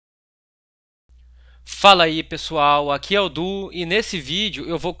Fala aí pessoal, aqui é o Du e nesse vídeo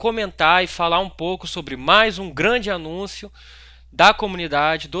eu vou comentar e falar um pouco sobre mais um grande anúncio da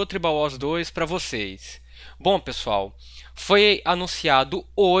comunidade do TW2 para vocês. Bom pessoal, foi anunciado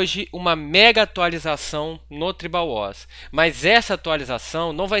hoje uma mega atualização no TW2, mas essa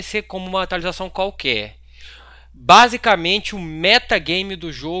atualização não vai ser como uma atualização qualquer. Basicamente o metagame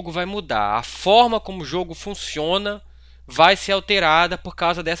do jogo vai mudar, a forma como o jogo funciona vai ser alterada por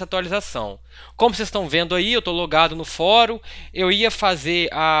causa dessa atualização. Como vocês estão vendo aí, eu estou logado no fórum, eu ia fazer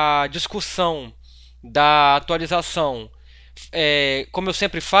a discussão da atualização, como eu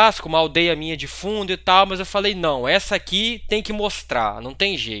sempre faço, com uma aldeia minha de fundo e tal, mas eu falei, não, essa aqui tem que mostrar, não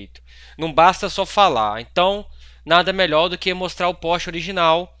tem jeito, não basta só falar. Então, nada melhor do que mostrar o post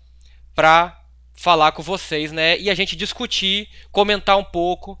original para falar com vocês, né? E a gente discutir, comentar um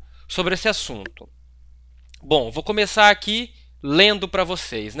pouco sobre esse assunto. Bom, vou começar aqui lendo para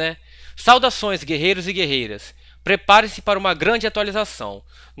vocês, né? Saudações, guerreiros e guerreiras. Preparem-se para uma grande atualização.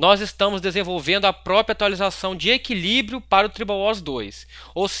 Nós estamos desenvolvendo a própria atualização de equilíbrio para o TW2,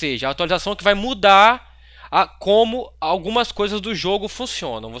 ou seja, a atualização que vai mudar como algumas coisas do jogo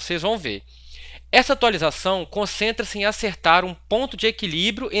funcionam. Vocês vão ver. Essa atualização concentra-se em acertar um ponto de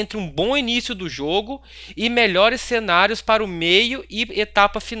equilíbrio entre um bom início do jogo e melhores cenários para o meio e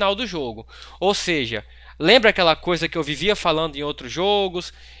etapa final do jogo. Ou seja, lembra aquela coisa que eu vivia falando em outros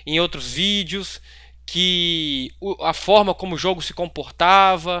jogos, em outros vídeos, que a forma como o jogo se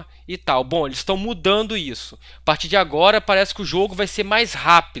comportava e tal. Bom, eles estão mudando isso. A partir de agora parece que o jogo vai ser mais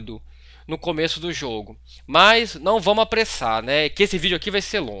rápido no começo do jogo. Mas não vamos apressar, né? Que esse vídeo aqui vai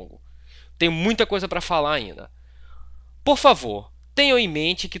ser longo. Tem muita coisa para falar ainda. Por favor, tenham em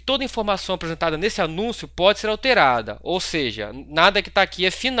mente que toda informação apresentada nesse anúncio pode ser alterada, ou seja, nada que está aqui é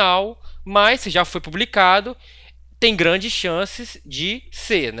final, mas se já foi publicado, tem grandes chances de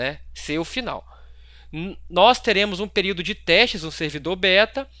ser, né? Ser o final. Nós teremos um período de testes no servidor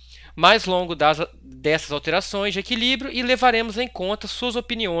beta, mais longo dessas alterações de equilíbrio e levaremos em conta suas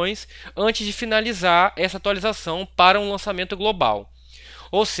opiniões antes de finalizar essa atualização para um lançamento global.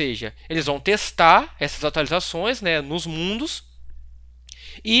 Ou seja, eles vão testar essas atualizações, né, nos mundos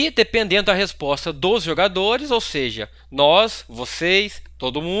e, dependendo da resposta dos jogadores, ou seja, nós, vocês,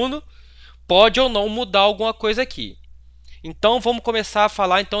 todo mundo, pode ou não mudar alguma coisa aqui. Então, vamos começar a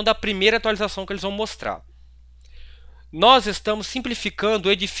falar então da primeira atualização que eles vão mostrar. Nós estamos simplificando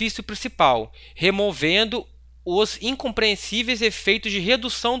o edifício principal, removendo os incompreensíveis efeitos de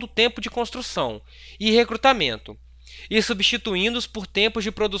redução do tempo de construção e recrutamento, e substituindo-os por tempos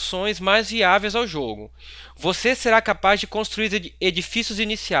de produções mais viáveis ao jogo. Você será capaz de construir edifícios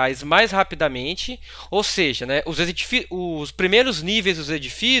iniciais mais rapidamente, ou seja, né, os primeiros níveis dos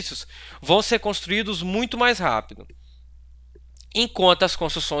edifícios vão ser construídos muito mais rápido, enquanto as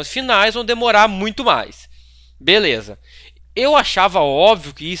construções finais vão demorar muito mais. Beleza. Eu achava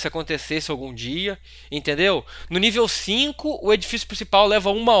óbvio que isso acontecesse algum dia, entendeu? No nível 5, o edifício principal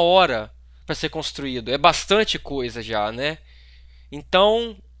leva 1 hora para ser construído. É bastante coisa já, né?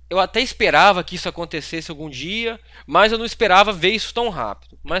 Então, eu até esperava que isso acontecesse algum dia, mas eu não esperava ver isso tão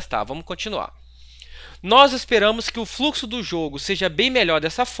rápido. Mas tá, vamos continuar. Nós esperamos que o fluxo do jogo seja bem melhor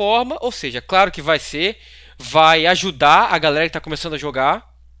dessa forma, ou seja, claro que vai ajudar a galera que está começando a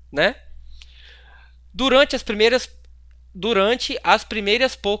jogar, né? Durante as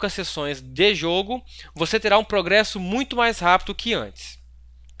primeiras poucas sessões de jogo, você terá um progresso muito mais rápido que antes.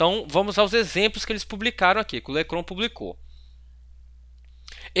 Então, vamos aos exemplos que eles publicaram aqui, que o Lecron publicou.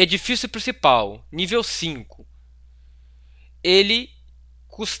 Edifício principal, nível 5. Ele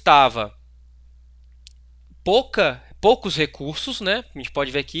custava poucos recursos, né? A gente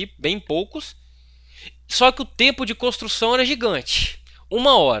pode ver aqui, bem poucos. Só que o tempo de construção era gigante, 1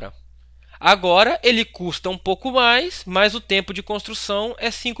 hora. Agora ele custa um pouco mais, mas o tempo de construção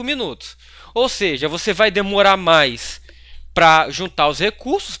é 5 minutos. Ou seja, você vai demorar mais para juntar os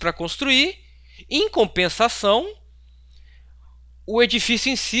recursos para construir. Em compensação, o edifício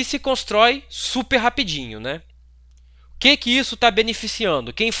em si se constrói super rapidinho, né? O que isso está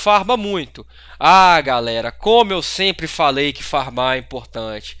beneficiando? Quem farma muito. Ah, galera, como eu sempre falei que farmar é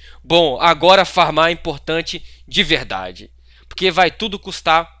importante. Bom, agora farmar é importante de verdade, porque vai tudo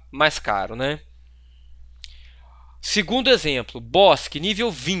custar mais caro, né? Segundo exemplo, bosque nível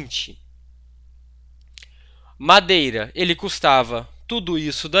 20. Madeira, ele custava tudo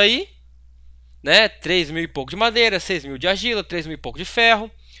isso daí, né? 3.000 e pouco de madeira, 6.000 de argila, 3.000 e pouco de ferro,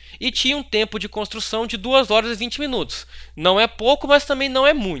 e tinha um tempo de construção de 2 horas e 20 minutos. Não é pouco, mas também não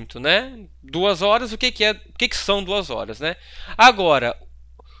é muito, né? 2 horas, o que são 2 horas, né? Agora,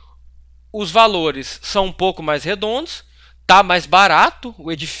 os valores são um pouco mais redondos. Tá mais barato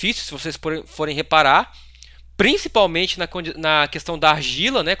o edifício, se vocês forem reparar, principalmente na questão da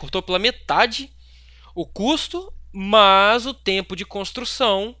argila, né? Cortou pela metade o custo, mas o tempo de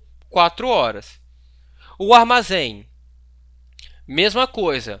construção, 4 horas. O armazém, mesma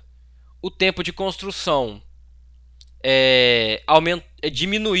coisa. O tempo de construção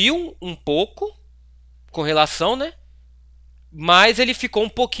diminuiu um pouco com relação, né? Mas ele ficou um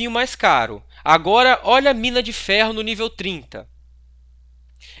pouquinho mais caro. Agora, olha a mina de ferro no nível 30.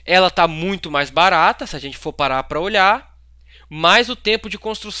 Ela está muito mais barata, se a gente for parar para olhar, mas o tempo de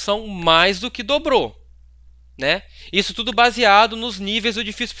construção mais do que dobrou, né? Isso tudo baseado nos níveis do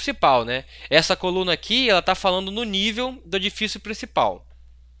edifício principal, né? Essa coluna aqui, ela está falando no nível do edifício principal.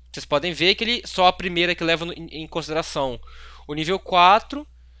 Vocês podem ver que só a primeira que leva em consideração o nível 4,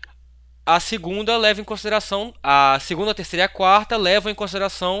 a segunda leva em consideração, a segunda, a terceira e a quarta levam em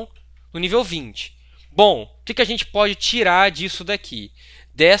consideração no nível 20. Bom, o que a gente pode tirar disso daqui,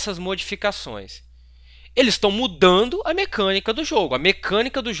 dessas modificações? Eles estão mudando a mecânica do jogo. A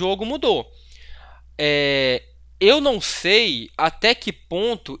mecânica do jogo mudou. Eu não sei até que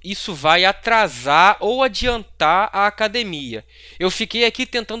ponto isso vai atrasar ou adiantar a academia. Eu fiquei aqui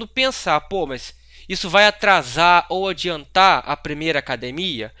tentando pensar, pô, mas isso vai atrasar ou adiantar a primeira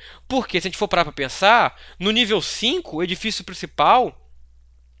academia? Porque se a gente for parar para pensar, no nível 5, o edifício principal,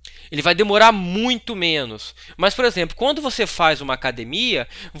 ele vai demorar muito menos. Mas, por exemplo, quando você faz uma academia,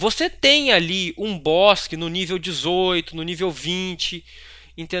 você tem ali um bosque no nível 18, no nível 20,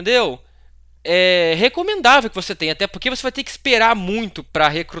 entendeu? É recomendável que você tenha, até porque você vai ter que esperar muito para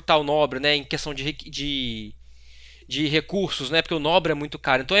recrutar o nobre, né, em questão de recursos, né, porque o nobre é muito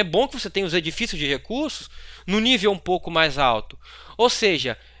caro. Então é bom que você tenha os edifícios de recursos no nível um pouco mais alto. Ou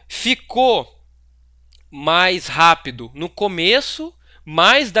seja, ficou mais rápido no começo,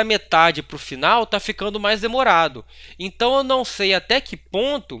 mais da metade para o final está ficando mais demorado. Então eu não sei até que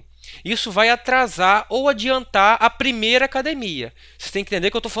ponto isso vai atrasar ou adiantar a primeira academia. Você tem que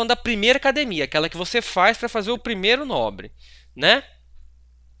entender que eu estou falando da primeira academia, aquela que você faz para fazer o primeiro nobre, né?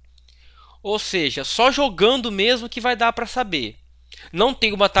 Ou seja, só jogando mesmo que vai dar para saber. Não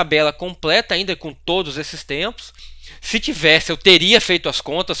tem uma tabela completa ainda com todos esses tempos. Se tivesse, eu teria feito as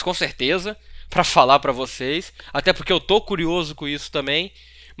contas, com certeza, para falar para vocês. Até porque eu estou curioso com isso também.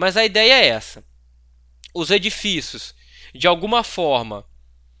 Mas a ideia é essa. Os edifícios, de alguma forma,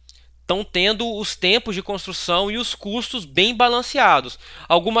 estão tendo os tempos de construção e os custos bem balanceados.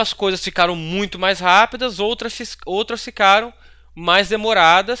 Algumas coisas ficaram muito mais rápidas, outras ficaram mais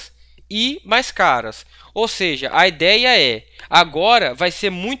demoradas e mais caras. Ou seja, a ideia é, agora vai ser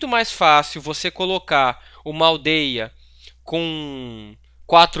muito mais fácil você colocar uma aldeia com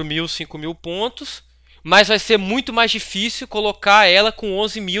 4.000, 5.000 pontos, mas vai ser muito mais difícil colocar ela com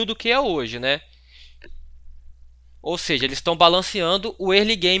 11.000 do que é hoje, né? Ou seja, eles estão balanceando o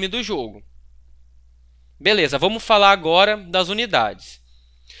early game do jogo. Beleza, vamos falar agora das unidades.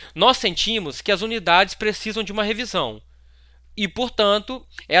 Nós sentimos que as unidades precisam de uma revisão e, portanto,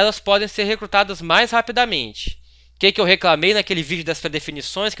 elas podem ser recrutadas mais rapidamente. O que eu reclamei naquele vídeo das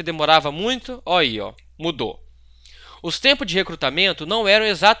predefinições que demorava muito? Olha aí, ó, mudou. Os tempos de recrutamento não eram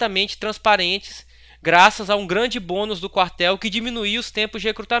exatamente transparentes graças a um grande bônus do quartel que diminuía os tempos de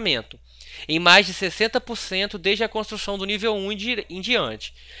recrutamento em mais de 60% desde a construção do nível 1 em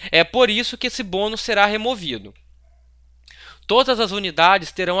diante. É por isso que esse bônus será removido. Todas as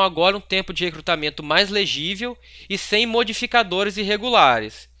unidades terão agora um tempo de recrutamento mais legível e sem modificadores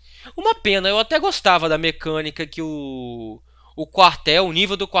irregulares. Uma pena, eu até gostava da mecânica que o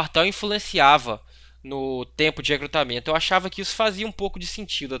nível do quartel influenciava no tempo de recrutamento. Eu achava que isso fazia um pouco de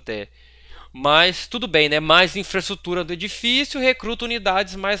sentido até. Mas tudo bem, né? Mais infraestrutura do edifício, recruta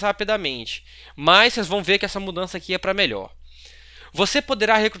unidades mais rapidamente. Mas vocês vão ver que essa mudança aqui é para melhor. Você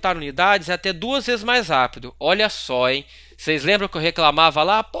poderá recrutar unidades até 2 vezes mais rápido. Olha só, hein? Vocês lembram que eu reclamava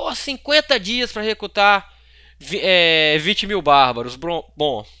lá? Pô, 50 dias para recrutar 20.000 bárbaros.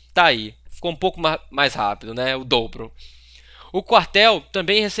 Bom, tá aí. Ficou um pouco mais rápido, né? O dobro. O quartel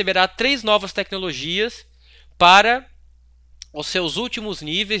também receberá 3 novas tecnologias para os seus últimos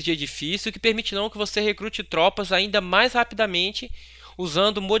níveis de edifício que permitirão que você recrute tropas ainda mais rapidamente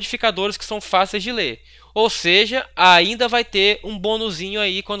usando modificadores que são fáceis de ler. Ou seja, ainda vai ter um bonuzinho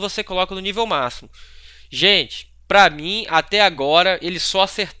aí quando você coloca no nível máximo. Gente, pra mim, até agora, eles só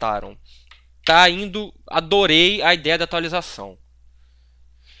acertaram. Tá indo, adorei a ideia da atualização.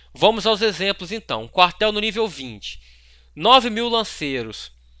 Vamos aos exemplos então. Quartel no nível 20. 9.000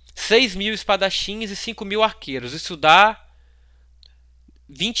 lanceiros, 6.000 espadachins e 5.000 arqueiros. Isso dá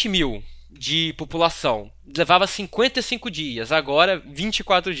 20.000 de população. Levava 55 dias, agora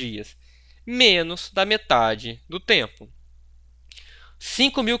 24 dias. Menos da metade do tempo.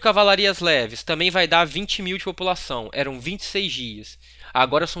 5.000 cavalarias leves também vai dar 20.000 de população. Eram 26 dias.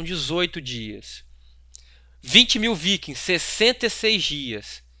 Agora são 18 dias. 20.000 vikings, 66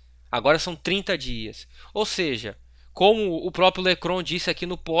 dias. Agora são 30 dias. Ou seja, como o próprio Lecron disse aqui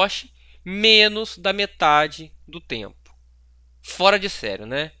no post, menos da metade do tempo. Fora de sério,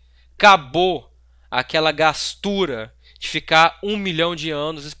 né? Acabou aquela gastura de ficar 1 milhão de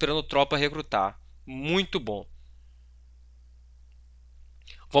anos esperando tropa recrutar. Muito bom.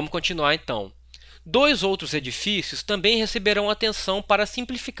 Vamos continuar então. 2 outros edifícios também receberão atenção para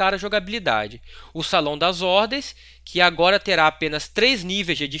simplificar a jogabilidade. O Salão das Ordens, que agora terá apenas 3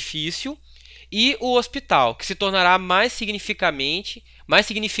 níveis de edifício, e o Hospital, que se tornará mais significante,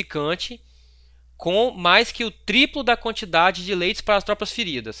 com mais que o triplo da quantidade de leitos para as tropas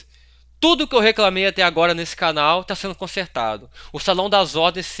feridas. Tudo que eu reclamei até agora nesse canal está sendo consertado. O Salão das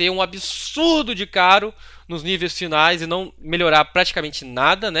Ordens ser um absurdo de caro nos níveis finais e não melhorar praticamente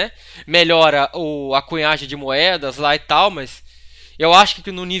nada, né? Melhora a cunhagem de moedas lá e tal, mas eu acho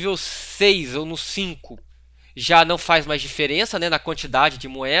que no nível 6 ou no 5 já não faz mais diferença, né, na quantidade de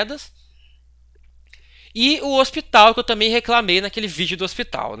moedas. E o hospital, que eu também reclamei naquele vídeo do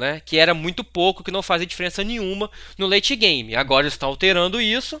hospital, né? Que era muito pouco, que não fazia diferença nenhuma no late game. Agora eles estão alterando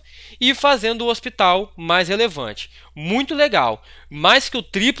isso e fazendo o hospital mais relevante. Muito legal. Mais que o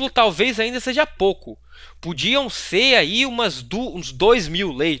triplo talvez ainda seja pouco. Podiam ser aí uns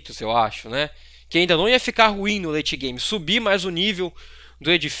 2.000 leitos, eu acho, né? Que ainda não ia ficar ruim no late game. Subir mais o nível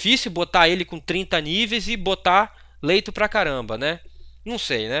do edifício, botar ele com 30 níveis e botar leito pra caramba, né? Não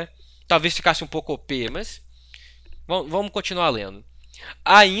sei, né? Talvez ficasse um pouco OP, mas vamos continuar lendo.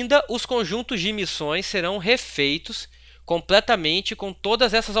 Ainda os conjuntos de missões serão refeitos completamente com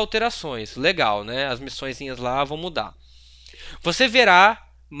todas essas alterações. Legal, né? As missõezinhas lá vão mudar. Você verá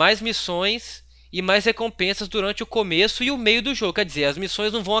mais missões e mais recompensas durante o começo e o meio do jogo. Quer dizer, as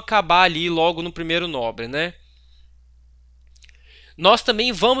missões não vão acabar ali logo no primeiro nobre, né? Nós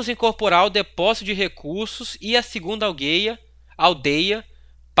também vamos incorporar o depósito de recursos e a segunda aldeia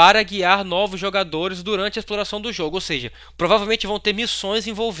para guiar novos jogadores durante a exploração do jogo. Ou seja, provavelmente vão ter missões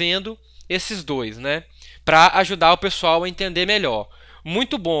envolvendo esses dois, né? Para ajudar o pessoal a entender melhor.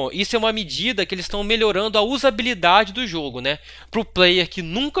 Muito bom. Isso é uma medida que eles estão melhorando a usabilidade do jogo, né? Para o player que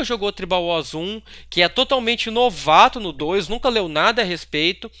nunca jogou Tribal Wars 1, que é totalmente novato no 2, nunca leu nada a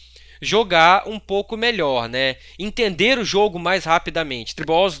respeito, jogar um pouco melhor, né? Entender o jogo mais rapidamente.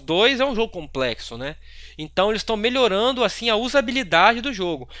 Tribal Wars 2 é um jogo complexo, né? Então eles estão melhorando assim a usabilidade do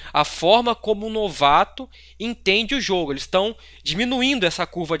jogo, a forma como um novato entende o jogo. Eles estão diminuindo essa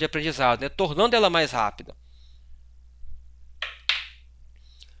curva de aprendizado, né? Tornando ela mais rápida.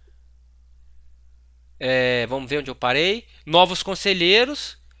 Vamos ver onde eu parei. Novos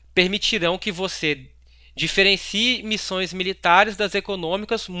conselheiros permitirão que você diferencie missões militares das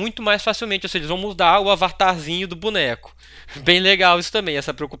econômicas muito mais facilmente. Ou seja, eles vão mudar o avatarzinho do boneco. Bem legal isso também,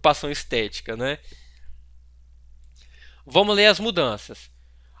 essa preocupação estética, né? Vamos ler as mudanças.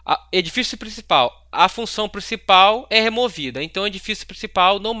 Edifício principal. A função principal é removida. Então, o edifício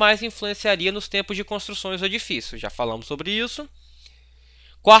principal não mais influenciaria nos tempos de construções do edifício. Já falamos sobre isso.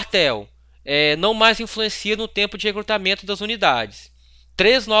 Quartel. Não mais influencia no tempo de recrutamento das unidades.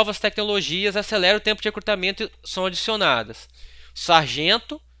 3 novas tecnologias aceleram o tempo de recrutamento e são adicionadas.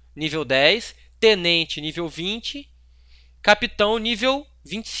 Sargento, nível 10. Tenente, nível 20. Capitão, nível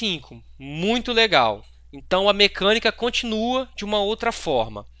 25. Muito legal. Então a mecânica continua de uma outra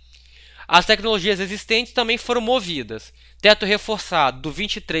forma. As tecnologias existentes também foram movidas. Teto reforçado do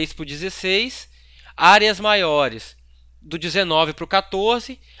 23 para o 16. Áreas maiores do 19 para o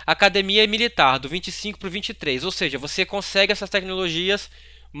 14. Academia militar do 25 para o 23. Ou seja, você consegue essas tecnologias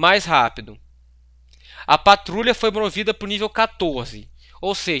mais rápido. A patrulha foi movida para o nível 14.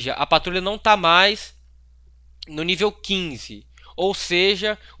 Ou seja, a patrulha não está mais no nível 15. Ou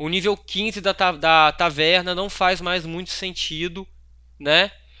seja, o nível 15 da taverna não faz mais muito sentido, né?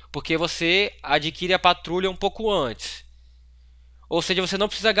 Porque você adquire a patrulha um pouco antes. Ou seja, você não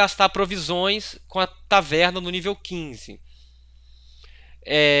precisa gastar provisões com a taverna no nível 15.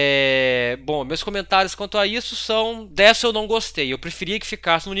 Bom, meus comentários quanto a isso são: dessa eu não gostei. Eu preferia que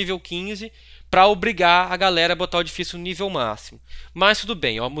ficasse no nível 15 para obrigar a galera a botar o difícil no nível máximo. Mas tudo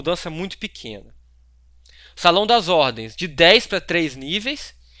bem, é uma mudança muito pequena. Salão das Ordens, de 10 para 3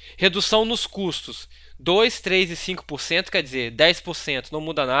 níveis. Redução nos custos, 2, 3 e 5%, quer dizer, 10% não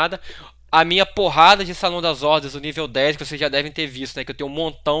muda nada. A minha porrada de Salão das Ordens no nível 10, que vocês já devem ter visto, né, que eu tenho um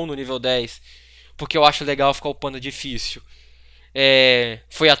montão no nível 10, porque eu acho legal ficar upando difícil.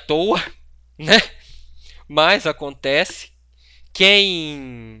 Foi à toa, né? Mas acontece.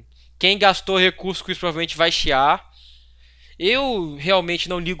 Quem gastou recursos com isso provavelmente vai chiar. Eu realmente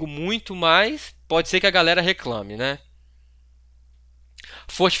não ligo muito, mas pode ser que a galera reclame, né?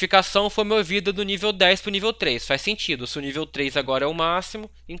 Fortificação foi movida do nível 10 para o nível 3. Faz sentido. Se o nível 3 agora é o máximo,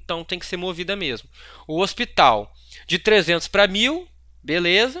 então tem que ser movida mesmo. O hospital, de 300 para 1000,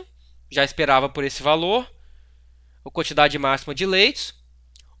 beleza. Já esperava por esse valor. A quantidade máxima de leitos.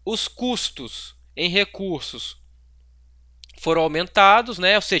 Os custos em recursos foram aumentados,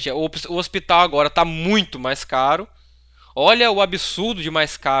 né? Ou seja, o hospital agora está muito mais caro. Olha o absurdo de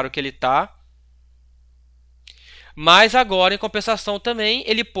mais caro que ele está. Mas agora, em compensação também,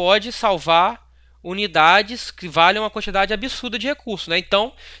 ele pode salvar unidades que valem uma quantidade absurda de recursos, né?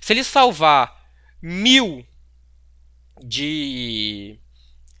 Então, se ele salvar 1000 de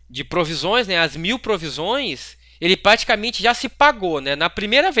provisões, né? As 1000 provisões, ele praticamente já se pagou, né? Na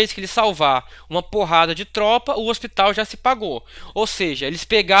primeira vez que ele salvar uma porrada de tropa, o hospital já se pagou. Ou seja, eles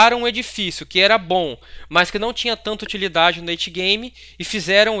pegaram um edifício que era bom, mas que não tinha tanta utilidade no late game e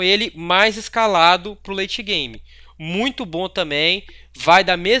fizeram ele mais escalado para o late game. Muito bom também, vai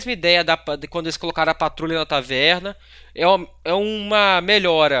da mesma ideia de quando eles colocaram a patrulha na taverna. É uma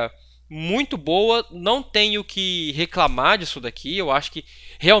melhora muito boa, não tenho que reclamar disso daqui. Eu acho que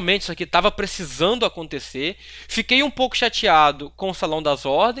realmente isso aqui estava precisando acontecer. Fiquei um pouco chateado com o Salão das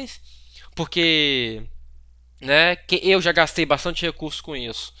Ordens, porque né, eu já gastei bastante recurso com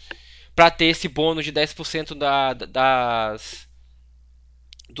isso, para ter esse bônus de 10%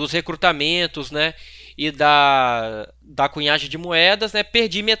 dos recrutamentos, né, e da cunhagem de moedas, né,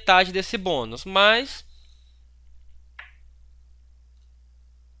 perdi metade desse bônus, mas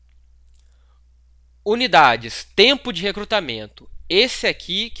unidades, tempo de recrutamento, esse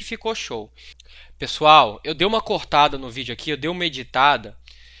aqui que ficou show. Pessoal, eu dei uma cortada no vídeo aqui, eu dei uma editada,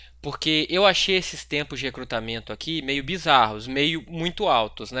 porque eu achei esses tempos de recrutamento aqui meio bizarros, meio muito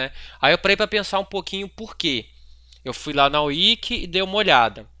altos, né? Aí eu parei para pensar um pouquinho por quê. Eu fui lá na Wiki e dei uma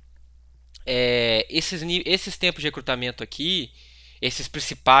olhada. Esses tempos de recrutamento aqui, esses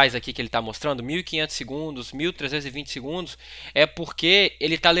principais aqui que ele está mostrando, 1500 segundos, 1320 segundos, é porque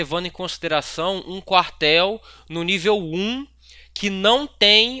ele está levando em consideração um quartel no nível 1 que não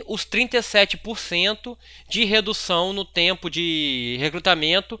tem os 37% de redução no tempo de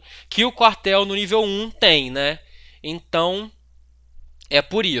recrutamento que o quartel no nível 1 tem, né? Então, é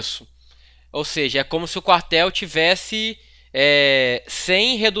por isso. Ou seja, é como se o quartel tivesse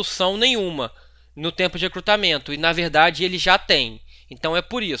sem redução nenhuma no tempo de recrutamento. E, na verdade, ele já tem. Então, é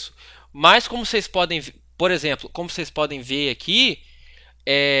por isso. Mas, como vocês podem ver, por exemplo, como vocês podem ver aqui,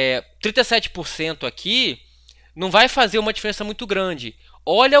 37% aqui não vai fazer uma diferença muito grande.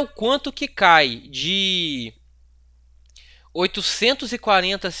 Olha o quanto que cai de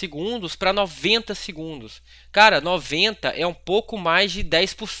 840 segundos para 90 segundos. Cara, 90 é um pouco mais de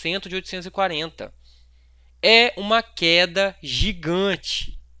 10% de 840. É uma queda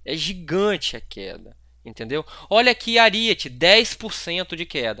gigante. É gigante a queda. Entendeu? Olha aqui Ariete, 10% de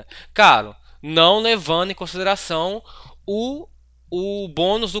queda. Claro, não levando em consideração o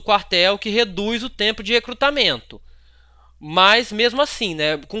bônus do quartel que reduz o tempo de recrutamento. Mas mesmo assim,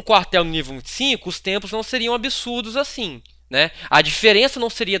 né, com o quartel no nível 25, os tempos não seriam absurdos assim, né? A diferença não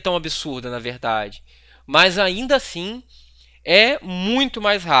seria tão absurda, na verdade. Mas ainda assim, é muito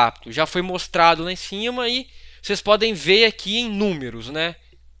mais rápido. Já foi mostrado lá em cima e vocês podem ver aqui em números, né?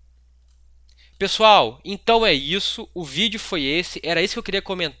 Pessoal, então é isso. O vídeo foi esse. Era isso que eu queria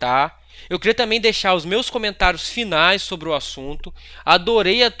comentar. Eu queria também deixar os meus comentários finais sobre o assunto.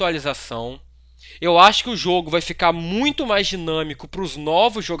 Adorei a atualização. Eu acho que o jogo vai ficar muito mais dinâmico para os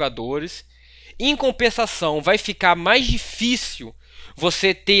novos jogadores. Em compensação, vai ficar mais difícil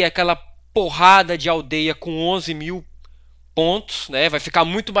você ter aquela porrada de aldeia com 11.000 pontos, né? Vai ficar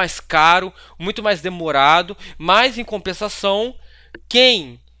muito mais caro, muito mais demorado. Mas em compensação,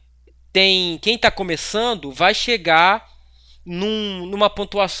 quem está começando vai chegar numa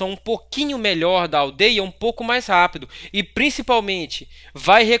pontuação um pouquinho melhor da aldeia, um pouco mais rápido. E principalmente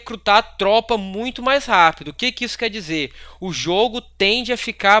vai recrutar tropa muito mais rápido. O que isso quer dizer? O jogo tende a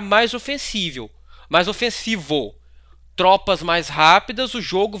ficar mais ofensivo. Tropas mais rápidas, o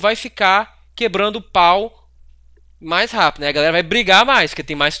jogo vai ficar quebrando pau mais rápido, né? A galera vai brigar mais, porque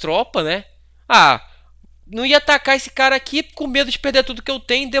tem mais tropa, né? Ah, não ia atacar esse cara aqui com medo de perder tudo que eu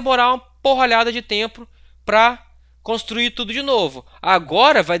tenho e demorar uma porralhada de tempo pra construir tudo de novo.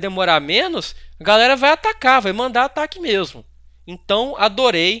 Agora vai demorar menos, a galera vai atacar, vai mandar ataque mesmo. Então,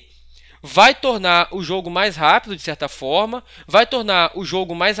 adorei. Vai tornar o jogo mais rápido, de certa forma. Vai tornar o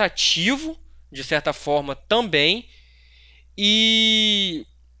jogo mais ativo, de certa forma, também. E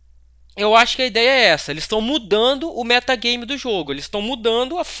eu acho que a ideia é essa. Eles estão mudando o metagame do jogo. Eles estão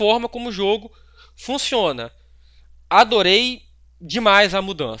mudando a forma como o jogo funciona. adorei demais a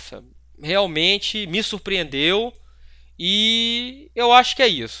mudança. Realmente me surpreendeu. E eu acho que é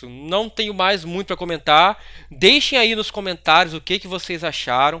isso. Não tenho mais muito para comentar. Deixem aí nos comentários o que vocês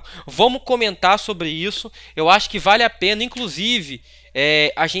acharam. Vamos comentar sobre isso. Eu acho que vale a pena, inclusive,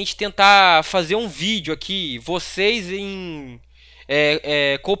 a gente tentar fazer um vídeo aqui, vocês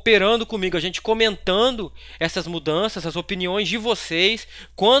cooperando comigo, a gente comentando essas mudanças, as opiniões de vocês.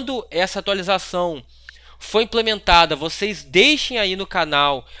 Quando essa atualização foi implementada, vocês deixem aí no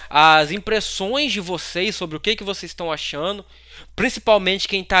canal as impressões de vocês sobre o que vocês estão achando, principalmente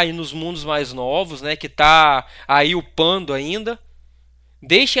quem está aí nos mundos mais novos, né, que está aí upando ainda.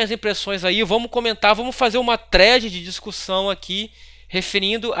 Deixem as impressões aí, vamos comentar, vamos fazer uma thread de discussão aqui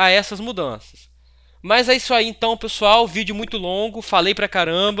referindo a essas mudanças. Mas é isso aí então, pessoal, vídeo muito longo, falei pra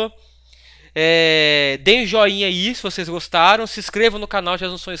caramba. Deem um joinha aí se vocês gostaram, se inscrevam no canal se já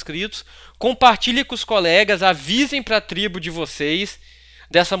não são inscritos, compartilhem com os colegas, avisem para a tribo de vocês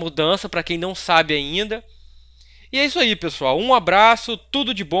dessa mudança, para quem não sabe ainda. E é isso aí, pessoal, um abraço,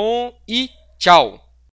 tudo de bom e tchau!